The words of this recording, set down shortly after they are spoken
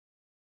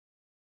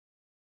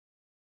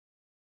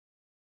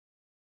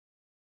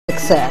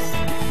success.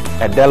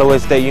 At Delaware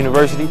State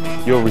University,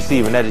 you'll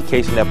receive an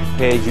education that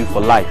prepares you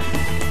for life.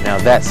 Now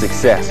that's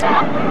success.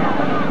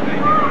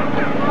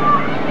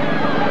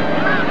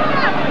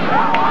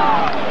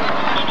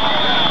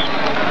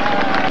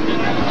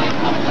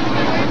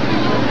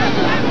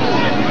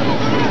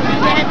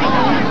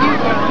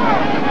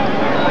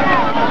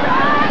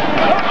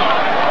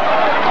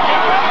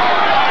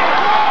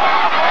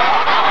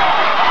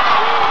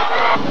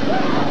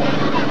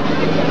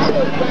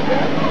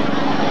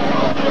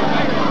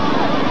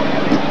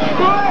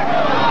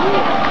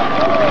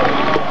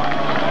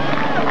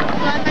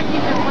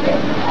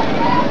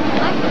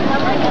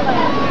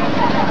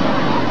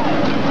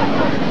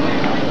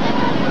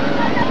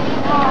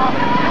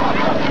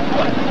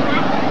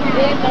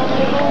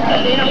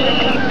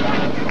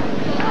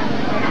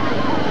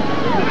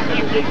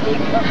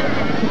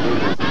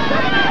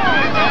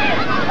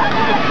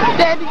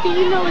 Daddy, do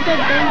you know what that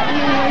thing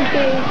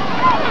is?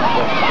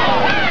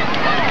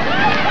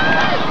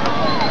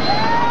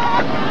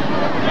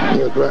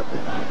 Yeah, grab it.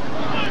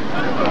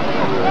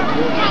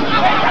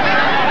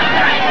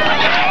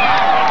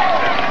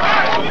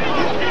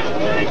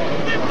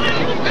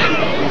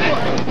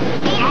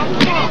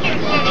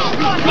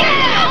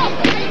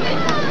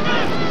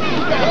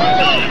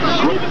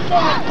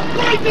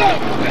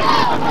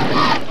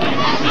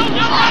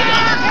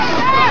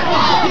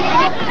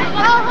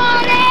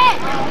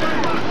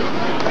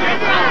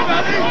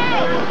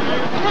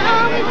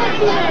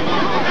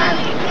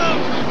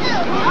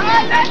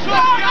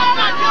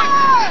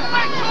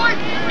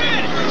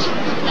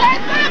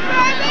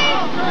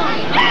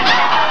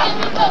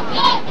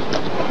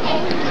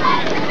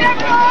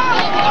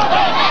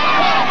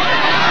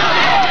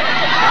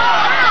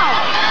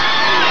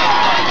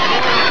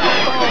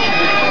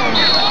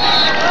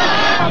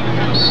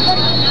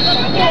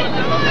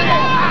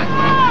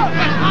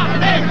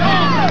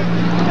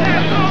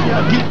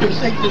 Keep your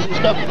safeties and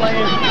stuff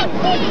playing.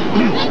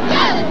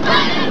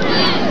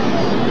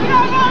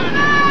 Come on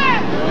now.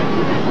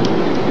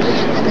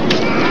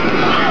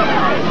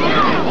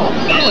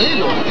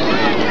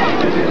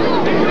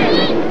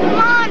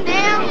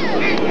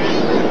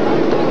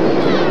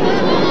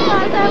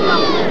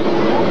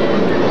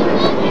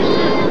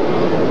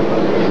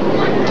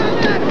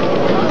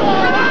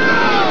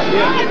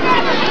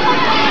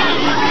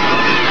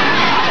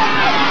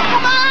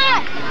 Come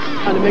on!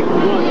 Trying to make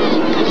them run.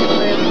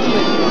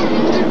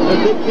 But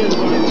they can't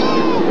run.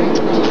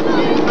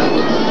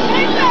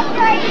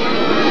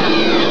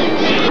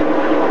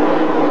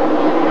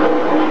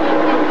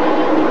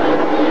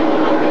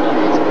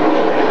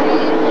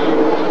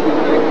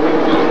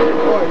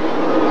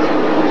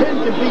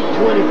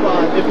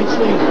 25 if he sees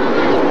it.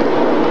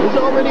 He's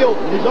already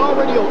open. He's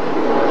already open.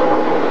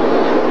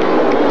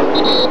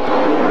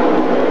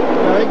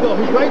 There you go.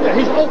 He's right there.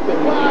 He's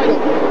open. Wide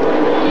open.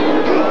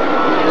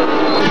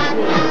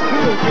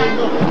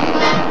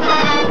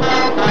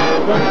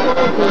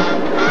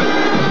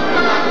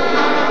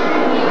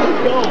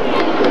 He's gone.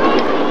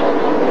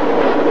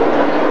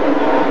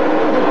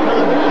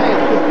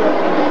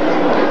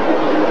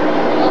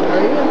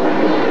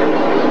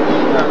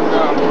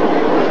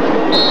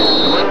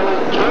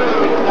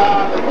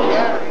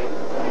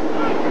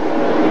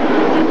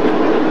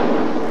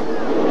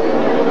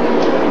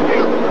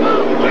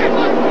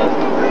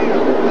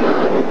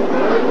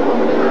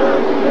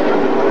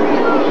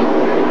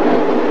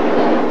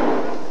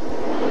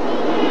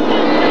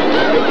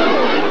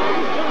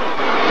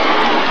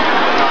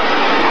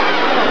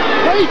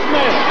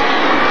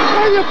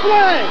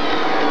 Flag!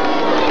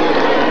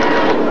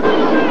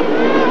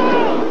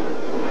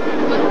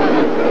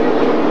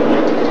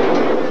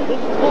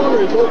 This corner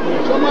is open.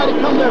 If somebody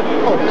come there,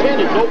 oh, 10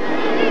 is open.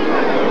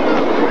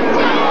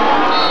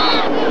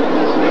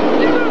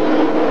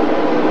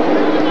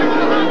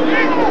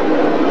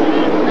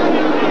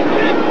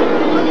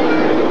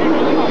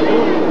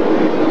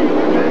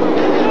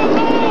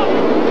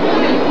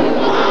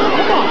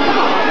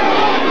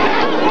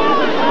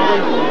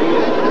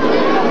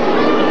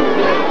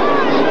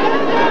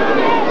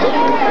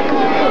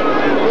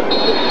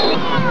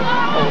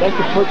 That's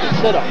the perfect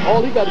setup.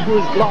 All he got to do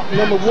is block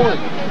number one.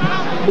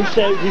 He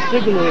said he's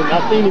signaling.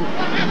 I seen him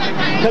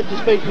touch his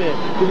face man.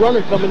 The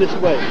runner coming this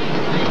way.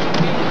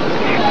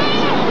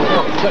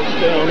 Oh,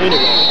 touchdown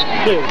anyway.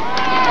 Clear.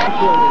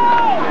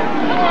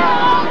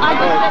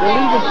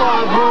 They're leaving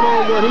 5 1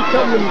 on 1. He's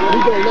telling them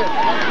he's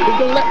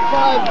gonna let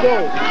 5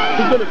 go.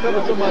 He's gonna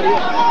cover somebody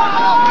else.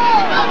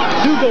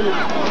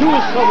 Two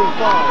is covering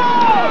 5.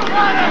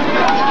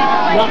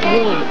 Not 1.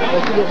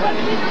 Let's see what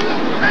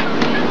happens.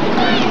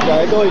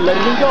 There you go, he's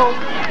letting him go.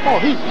 Oh,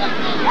 he's...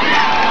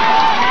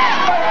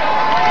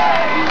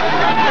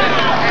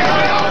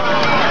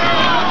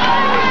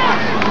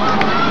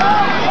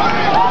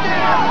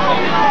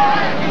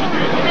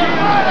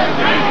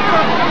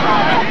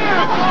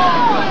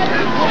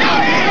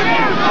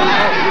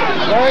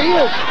 There he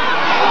is.